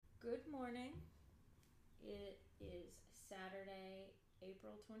morning. It is Saturday,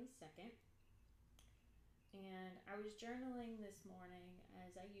 April 22nd, and I was journaling this morning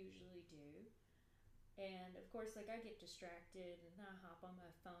as I usually do. And of course, like I get distracted and I hop on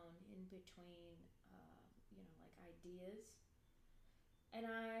my phone in between, like ideas. And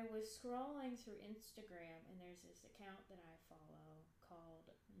I was scrolling through Instagram, and there's this account that I follow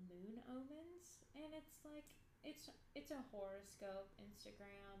called Moon Omens, and it's a horoscope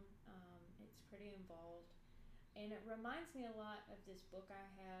Instagram. It's pretty involved, and it reminds me a lot of this book I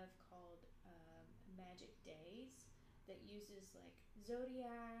have called Magic Days that uses like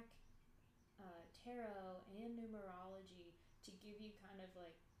zodiac, tarot, and numerology to give you kind of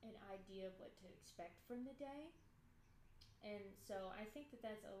like an idea of what to expect from the day. And so I think that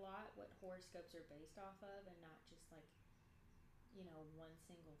that's a lot what horoscopes are based off of, and not just like, one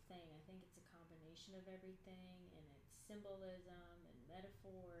single thing. I think it's a combination of everything, and it's symbolism and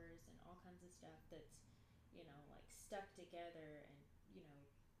metaphors and all kinds of stuff that's, like stuck together and,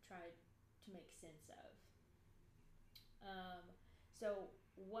 tried to make sense of. So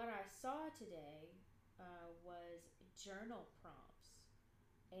what I saw today was journal prompts,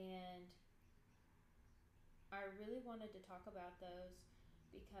 and I really wanted to talk about those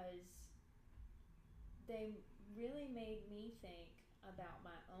because they really made me think about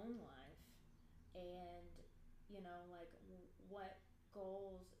my own life and, like what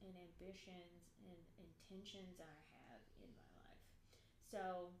goals and ambitions and intentions I have in my life.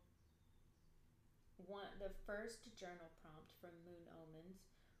 So, the first journal prompt from Moon Omens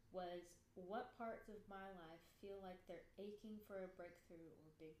was, what parts of my life feel like they're aching for a breakthrough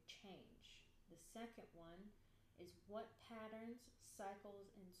or big change? The second one is, what patterns,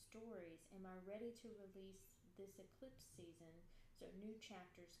 cycles, and stories am I ready to release this eclipse season so new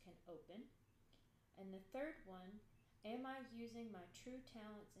chapters can open? And the third one, am I using my true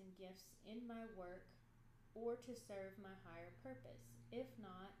talents and gifts in my work or to serve my higher purpose? If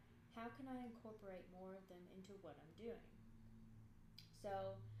not, how can I incorporate more of them into what I'm doing?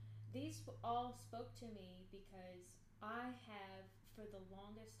 So these all spoke to me because I have, for the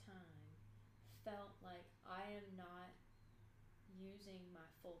longest time, felt like I am not using my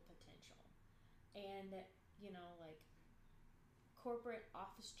full potential. And that, like corporate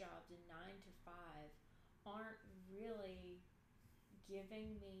office jobs and 9 to 5 aren't really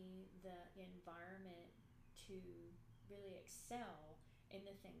giving me the environment to really excel in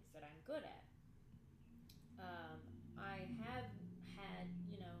the things that I'm good at. I have had,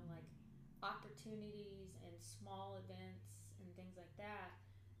 like opportunities and small events and things like that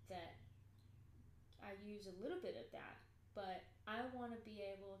I use a little bit of that, but I want to be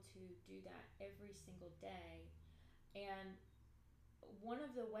able to do that every single day. And one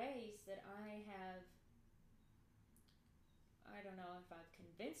of the ways that I don't know if I've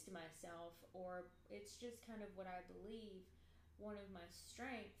convinced myself or it's just kind of what I believe, one of my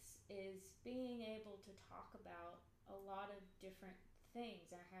strengths is being able to talk about a lot of different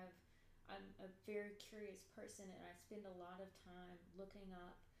things. I'm a very curious person, and I spend a lot of time looking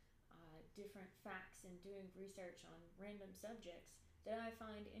up different facts and doing research on random subjects that I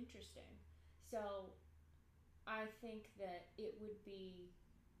find interesting. So I think that it would be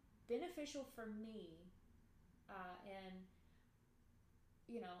beneficial for me, and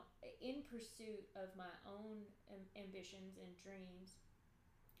in pursuit of my own ambitions and dreams,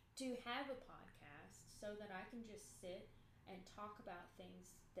 to have a podcast so that I can just sit and talk about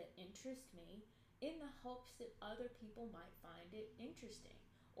things that interest me in the hopes that other people might find it interesting,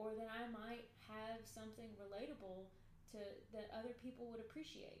 or that I might have something relatable to that other people would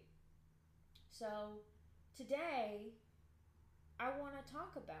appreciate. So today I want to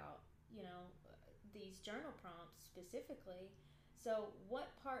talk about, these journal prompts specifically. So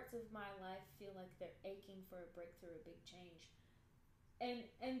what parts of my life feel like they're aching for a breakthrough, a big change?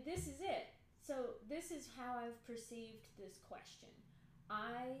 And this is it. So this is how I've perceived this question.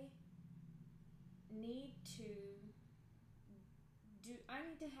 I need to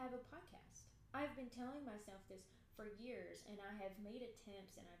have a podcast. I've been telling myself this for years, and I have made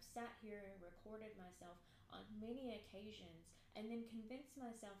attempts, and I've sat here and recorded myself on many occasions, and then convinced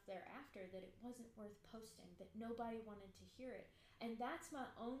myself thereafter that it wasn't worth posting, that nobody wanted to hear it. And that's my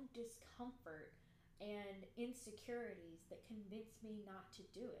own discomfort and insecurities that convince me not to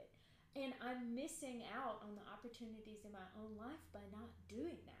do it. And I'm missing out on the opportunities in my own life by not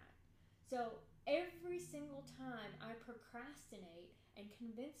doing that. So every single time I procrastinate and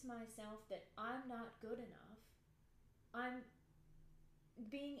convince myself that I'm not good enough, I'm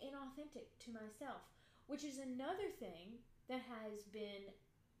being inauthentic to myself, which is another thing that has been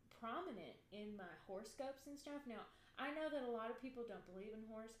prominent in my horoscopes and stuff. Now, I know that a lot of people don't believe in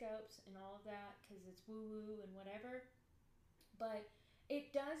horoscopes and all of that because it's woo woo and whatever, but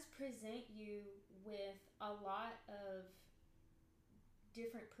it does present you with a lot of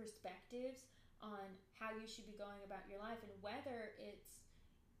different perspectives on how you should be going about your life, and whether it's,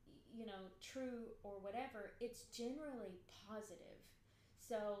 true or whatever, it's generally positive.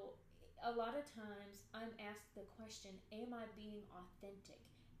 So a lot of times I'm asked the question, am I being authentic?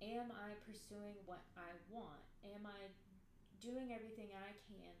 Am I pursuing what I want? Am I doing everything I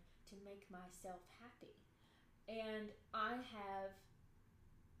can to make myself happy? And I have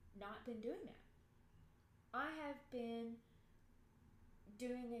not been doing that. I have been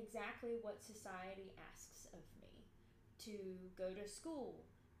doing exactly what society asks of me: to go to school,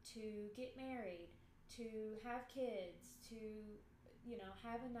 to get married, to have kids, to,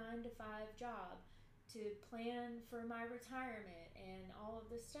 have a 9 to 5 job, to plan for my retirement and all of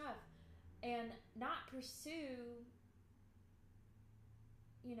this stuff, and not pursue,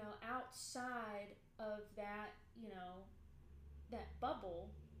 outside of that, that bubble,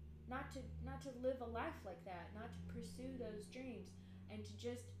 not to live a life like that, not to pursue those dreams, and to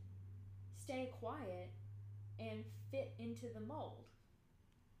just stay quiet and fit into the mold.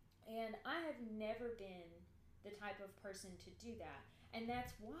 And I have never been the type of person to do that. And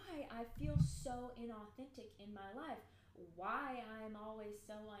that's why I feel so inauthentic in my life. Why I'm always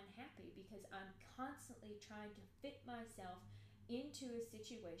so unhappy, because I'm constantly trying to fit myself into a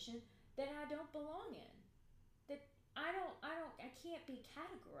situation that I don't belong in. That I can't be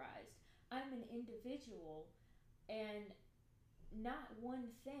categorized. I'm an individual, and not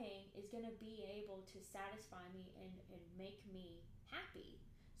one thing is going to be able to satisfy me and make me happy.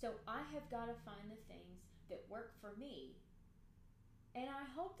 So I have got to find the things that work for me. And I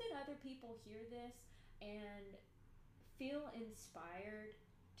hope that other people hear this and feel inspired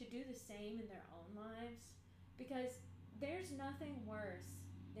to do the same in their own lives, because there's nothing worse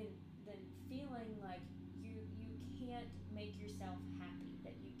than feeling like you can't make yourself happy,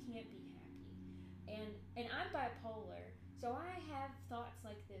 that you can't be happy. And I'm bipolar, so I have thoughts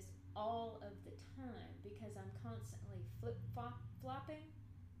like this all of the time because I'm constantly flopping.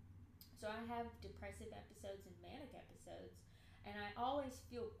 So I have depressive episodes and manic episodes, and I always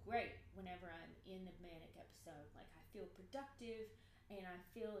feel great whenever I'm in a manic episode. Like, I feel productive and I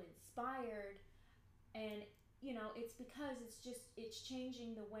feel inspired, and it's because it's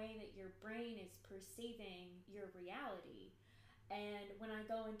changing the way that your brain is perceiving your reality. And when I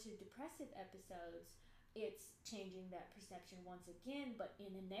go into depressive episodes, it's changing that perception once again, but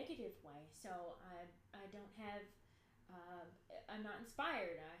in a negative way. So I don't have, I'm not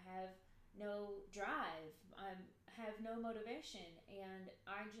inspired. I have no drive. I have no motivation, and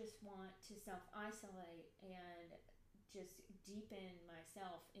I just want to self isolate and just deepen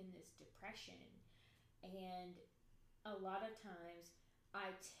myself in this depression. And a lot of times I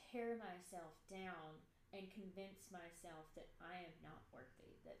tear myself down and convince myself that I am not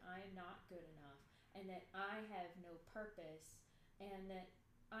worthy, that I am not good enough, and that I have no purpose, and that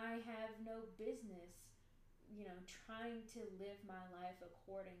I have no business, trying to live my life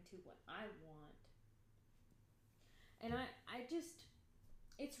according to what I want. And I just,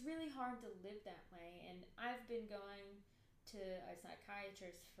 it's really hard to live that way. And I've been going to a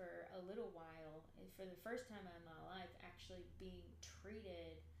psychiatrist for a little while, and for the first time in my life, actually being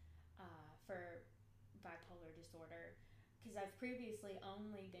treated for bipolar disorder, because I've previously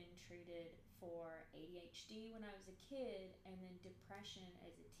only been treated for ADHD when I was a kid, and then depression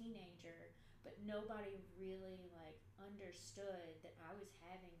as a teenager, but nobody really understood that I was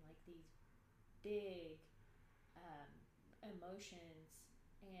having these big emotions,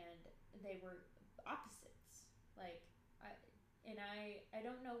 and they were opposites. Like, I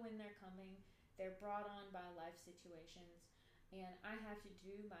don't know when they're coming. They're brought on by life situations, and I have to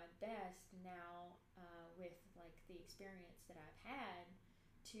do my best now, with the experience that I've had,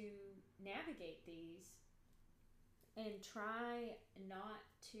 to navigate these and try not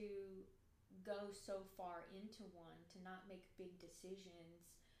to go so far into one, to not make big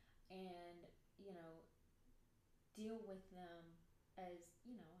decisions, and deal with them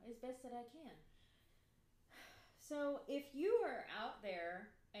as best that I can. So if you are out there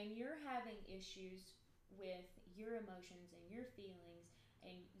and you're having issues with your emotions and your feelings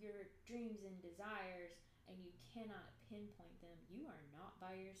and your dreams and desires, and you cannot pinpoint them, you are not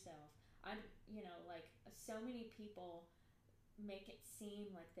by yourself. So many people make it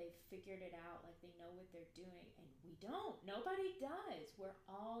seem like they've figured it out, like they know what they're doing, and we don't. Nobody does. We're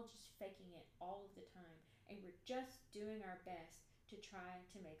all just faking it all of the time, and we're just doing our best to try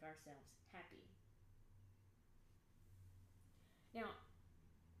to make ourselves happy. Now,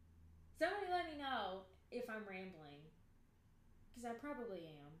 somebody let me know if I'm rambling, because I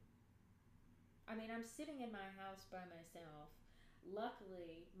probably am. I mean, I'm sitting in my house by myself.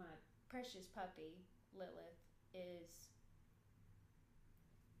 Luckily, my precious puppy, Lilith, is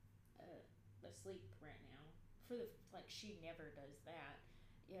asleep right now. She never does that.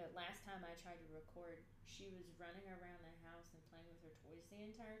 Yeah, last time I tried to record, she was running around the house and playing with her toys the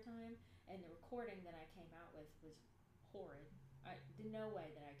entire time, and the recording that I came out with was horrid. There's no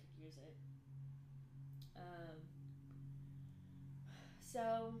way that I could use it. Um,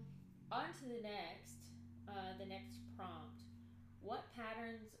 so, on to the next prompt. What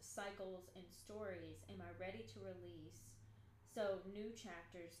patterns, cycles, and stories am I ready to release so new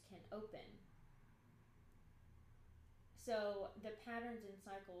chapters can open? So, the patterns and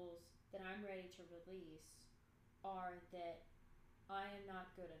cycles that I'm ready to release are that I am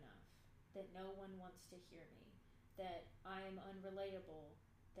not good enough, that no one wants to hear me, that I am unrelatable,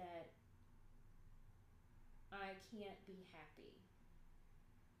 that I can't be happy,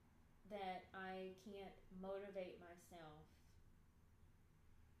 that I can't motivate myself,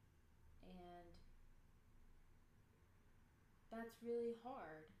 and that's really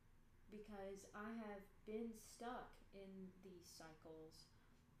hard because I have been stuck in these cycles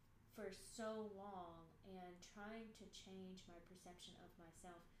for so long, and trying to change my perception of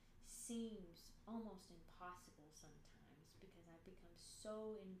myself seems almost impossible sometimes because I've become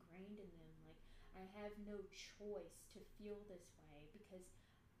so ingrained in them. Like, I have no choice to feel this way because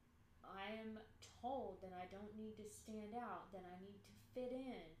I am told that I don't need to stand out, that I need to fit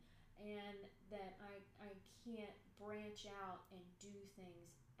in, and that I can't branch out and do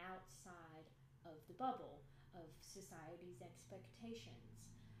things outside of the bubble of society's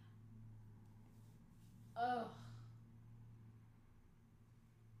expectations. Ugh.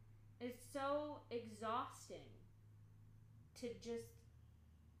 It's so exhausting to just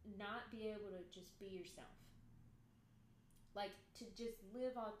not be able to just be yourself. Like, to just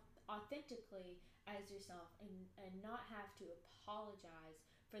live authentically as yourself, and not have to apologize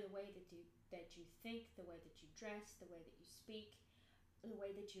for the way that you think, the way that you dress, the way that you speak, the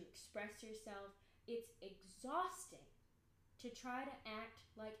way that you express yourself. It's exhausting to try to act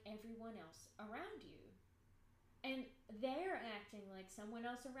like everyone else around you. And they're acting like someone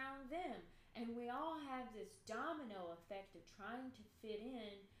else around them. And we all have this domino effect of trying to fit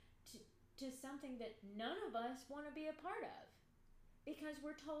in to something that none of us want to be a part of because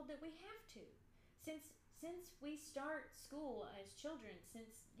we're told that we have to. Since we start school as children,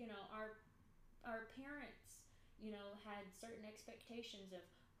 since our parents had certain expectations of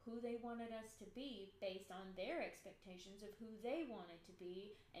who they wanted us to be based on their expectations of who they wanted to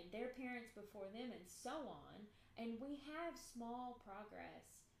be and their parents before them, and so on. And we have small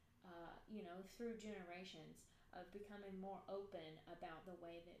progress, through generations of becoming more open about the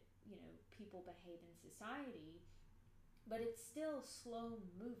way that people behave in society, but it's still slow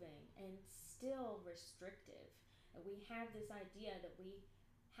moving and still restrictive. And we have this idea that we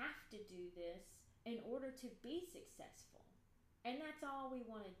have to do this in order to be successful. And that's all we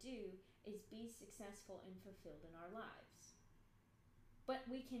want to do, is be successful and fulfilled in our lives. But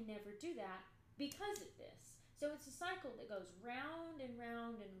we can never do that because of this. So it's a cycle that goes round and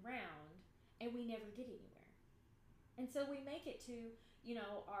round and round, and we never get anywhere. And so we make it to,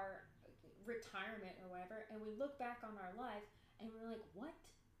 our retirement or whatever, and we look back on our life and we're like, what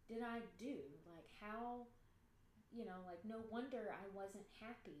did I do? Like, how, no wonder I wasn't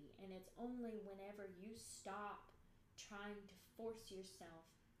happy. And it's only whenever you stop trying to force yourself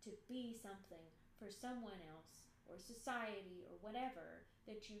to be something for someone else or society or whatever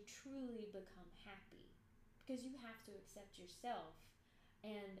that you truly become happy. Because you have to accept yourself,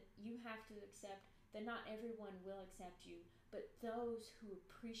 and you have to accept that not everyone will accept you, but those who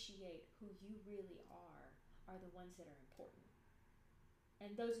appreciate who you really are the ones that are important.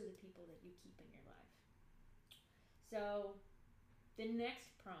 And those are the people that you keep in your life. So, the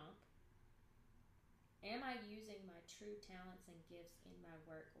next prompt: am I using my true talents and gifts in my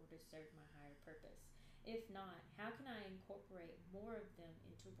work or to serve my higher purpose? If not, how can I incorporate more of them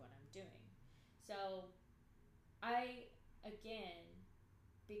into what I'm doing? So, I, again,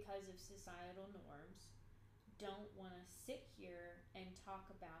 because of societal norms, don't want to sit here and talk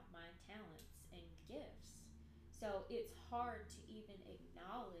about my talents and gifts. So it's hard to even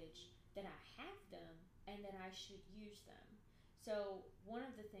acknowledge that I have them and that I should use them. So one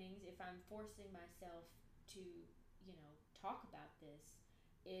of the things, if I'm forcing myself to, talk about this,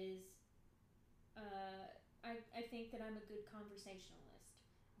 is I think that I'm a good conversationalist,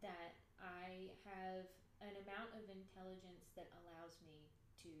 that I have an amount of intelligence that allows me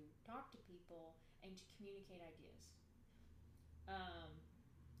to talk to people and to communicate ideas.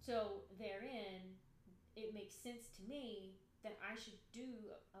 So therein, it makes sense to me that I should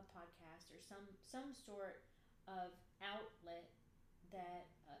do a podcast or some sort of outlet that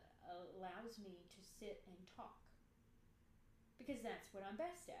allows me to sit and talk, because that's what I'm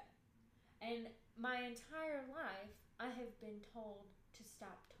best at. And my entire life, I have been told to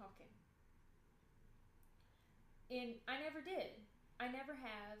stop talking. And I never did. I never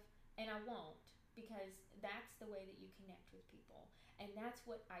have, and I won't, because that's the way that you connect with people. And that's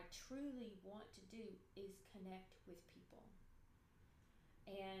what I truly want to do, is connect with people.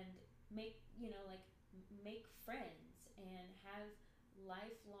 And make, make friends and have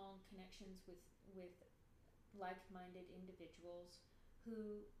lifelong connections with like-minded individuals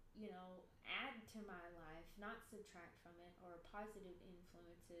who, add to my life, not subtract from it, or positive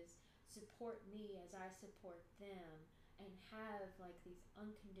influences support me as I support them, and have like these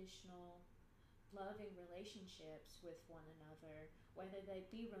unconditional loving relationships with one another, whether they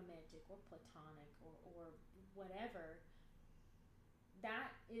be romantic or platonic or whatever.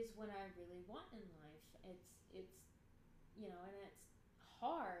 That is what I really want in life. And it's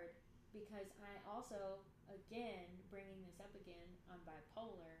hard because I also, again, bringing this up again, I'm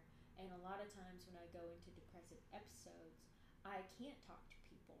bipolar, and a lot of times when I go into depressive episodes, I can't talk to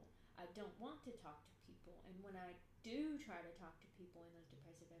people. I don't want to talk to people, and when I do try to talk to people in those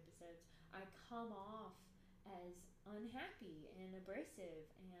depressive episodes, I come off as unhappy and abrasive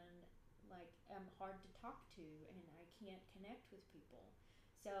and like I'm hard to talk to, and I can't connect with people.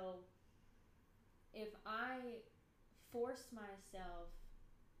 So if I force myself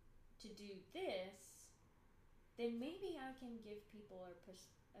to do this, then maybe I can give people a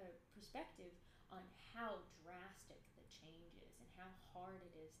perspective on how drastic the change is and how hard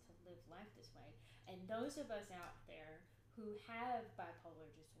it is to live life this way. And those of us out there who have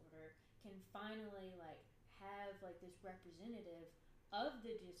bipolar disorder can finally like have like this representative of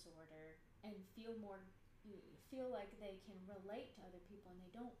the disorder and feel like they can relate to other people and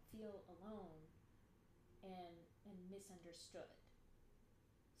they don't feel alone and misunderstood.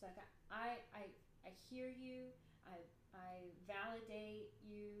 So like I hear you, I validate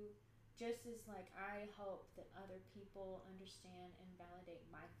you, just as like I hope that other people understand and validate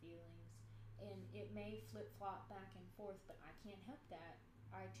my feelings. And it may flip flop back and forth, but I can't help that.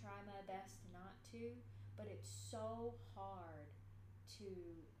 I try my best not to, but it's so hard to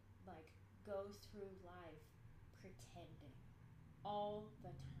like go through life pretending all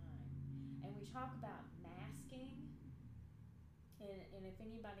the time. And we talk about masking, and if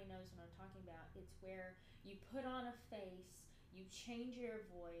anybody knows what I'm talking about, it's where you put on a face, you change your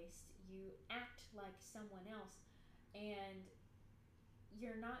voice, you act like someone else, and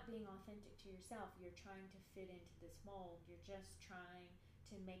you're not being authentic to yourself. You're trying to fit into this mold. You're just trying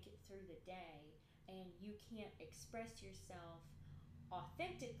to make it through the day, and you can't express yourself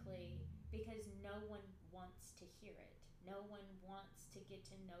authentically because no one wants to hear it. No one wants to get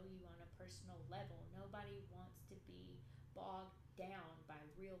to know you on a personal level. Nobody wants to be bogged down by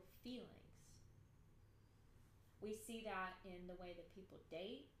real feelings. We see that in the way that people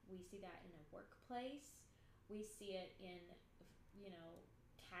date. We see that in a workplace. We see it in,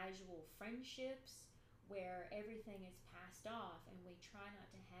 casual friendships where everything is passed off and we try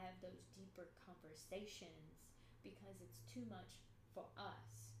not to have those deeper conversations because it's too much for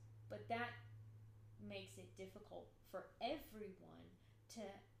us. But that makes it difficult for everyone to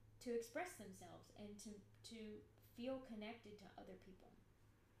express themselves and to feel connected to other people.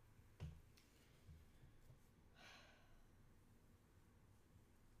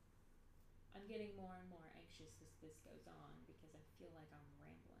 I'm getting more and more anxious as this goes on because I feel like I'm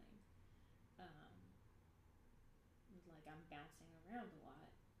rambling. Like I'm bouncing around a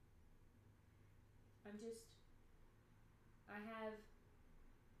lot.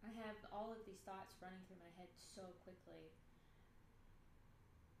 I have all of these thoughts running through my head so quickly.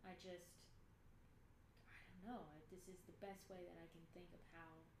 I don't know. This is the best way that I can think of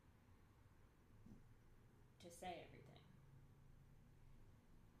how to say everything.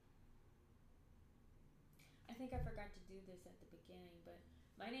 I think I forgot to do this at the beginning, but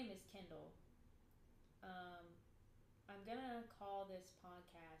my name is Kendall. I'm gonna call this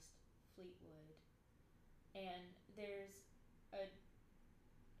podcast Fleetwood, and there's an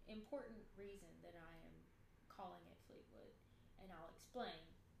important reason that I am calling it Fleetwood, and I'll explain.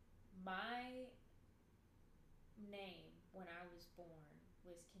 My name when I was born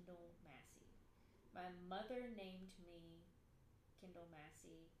was Kendall Massey. My mother named me Kendall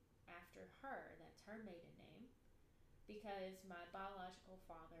Massey after her. That's her maiden name, because my biological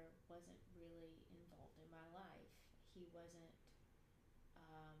father wasn't really involved in my life. He wasn't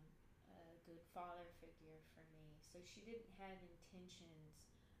a good father figure for me, so she didn't have intentions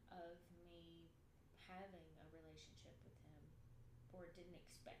of me having a relationship with him. or didn't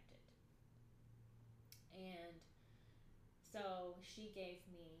expect it. And so she gave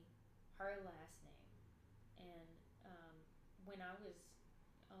me her last name. And when I was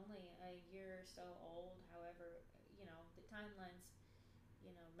only a year or so old, however, the timeline's,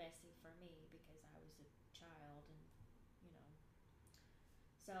 messy for me because I was a child, and, you know.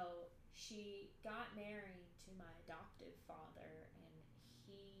 So she got married to my adoptive father, and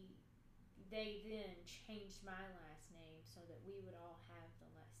they then changed my last name so that we would all have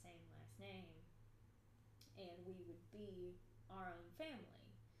the same last name, and we would be our own family.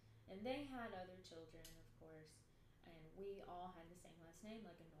 And they had other children, of course, and we all had the same last name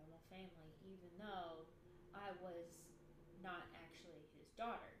like a normal family, even though I was not actually his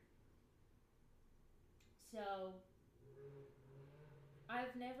daughter. So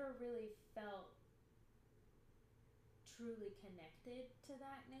I've never really felt truly connected to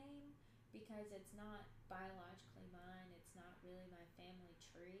that name because it's not biologically mine. It's not really my family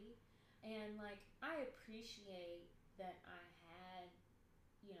tree. And like, I appreciate that I had,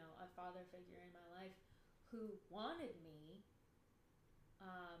 a father figure in my life who wanted me,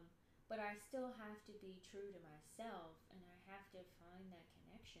 but I still have to be true to myself, and I have to find that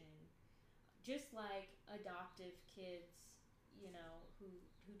connection. Just like adoptive kids,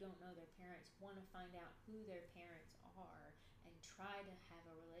 who don't know their parents, want to find out who their parents are and try to have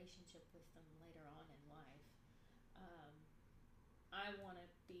a relationship with them later on in life. Um, I want to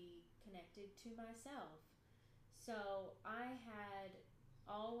be connected to myself. So I had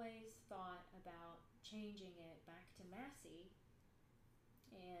always thought about changing it back to Massey,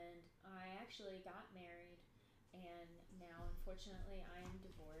 and I actually got married, and now unfortunately I am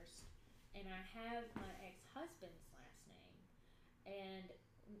divorced, and I have my ex-husband's last name. And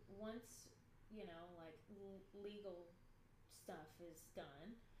once, like legal stuff is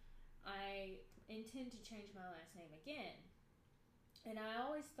done, I intend to change my last name again. And I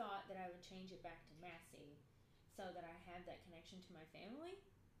always thought that I would change it back to Massey so that I have that connection to my family.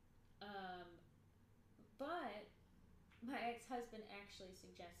 Um, but my ex-husband actually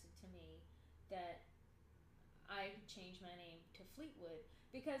suggested to me that I change my name to Fleetwood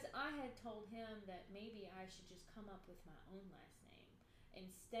because I had told him that maybe I should just come up with my own last name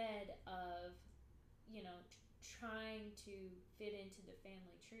instead of, trying to fit into the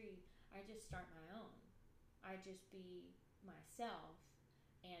family tree. I just start my own. I just be myself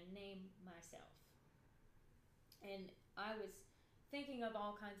and name myself. And I was thinking of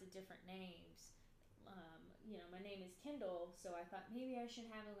all kinds of different names. My name is Kendall, so I thought maybe I should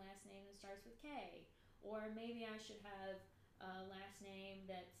have a last name that starts with K. Or maybe I should have a last name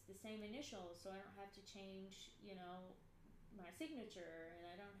that's the same initials, so I don't have to change, my signature, and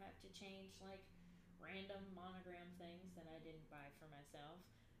I don't have to change like random monogram things that I didn't buy for myself.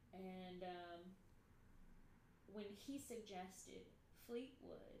 And when he suggested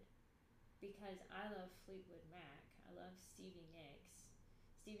Fleetwood, because I love Fleetwood Mac, I love Stevie Nicks.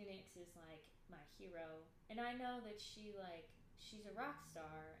 Stevie Nicks is like my hero, and I know that she's a rock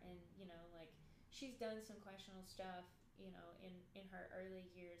star, and like she's done some questionable stuff, in her early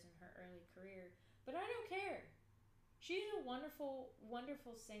years, in her early career, but I don't care. She's a wonderful,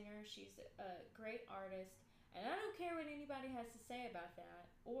 wonderful singer. She's a great artist, and I don't care what anybody has to say about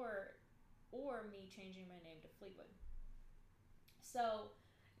that, or me changing my name to Fleetwood. So,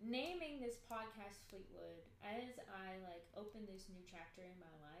 naming this podcast Fleetwood as I like open this new chapter in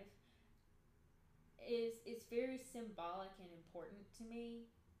my life is very symbolic and important to me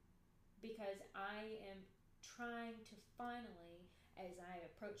because I am trying to finally, as I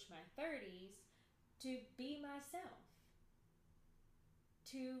approach my 30s, to be myself,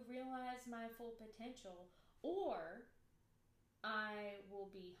 to realize my full potential, or I will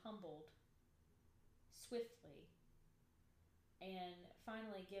be humbled swiftly and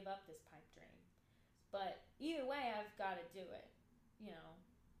finally give up this pipe dream. But either way, I've got to do it, you know.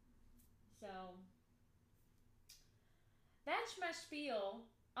 So that's my spiel.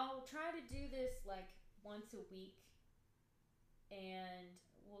 I'll try to do this like once a week, and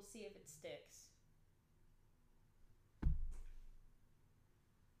we'll see if it sticks.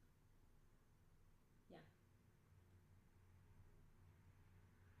 Yeah.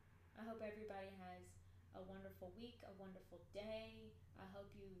 I hope everybody has a wonderful week, a wonderful day. I hope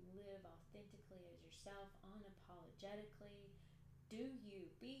you live authentically as yourself, unapologetically. Do you.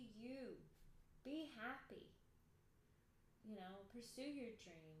 Be you. Be happy. Pursue your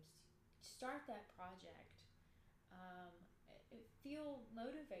dreams. Start that project. Um, feel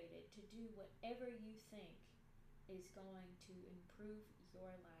motivated to do whatever you think is going to improve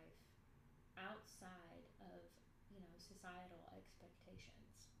your life outside of, societal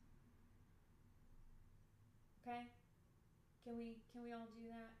expectations. Okay? Can we all do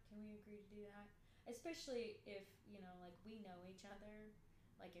that? Can we agree to do that? Especially if, like we know each other.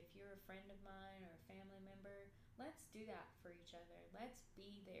 Like if you're a friend of mine or a family member, let's do that for each other. Let's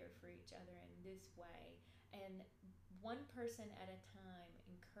be there for each other in this way. And one person at a time,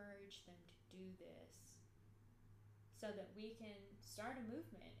 encourage them to do this so that we can start a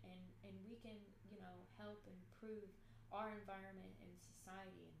movement, and we can, help improve our environment and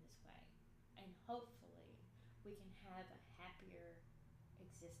society in this way. And hopefully we can have a happier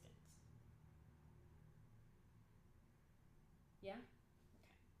existence. Yeah? Okay.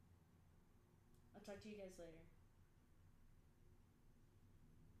 I'll talk to you guys later.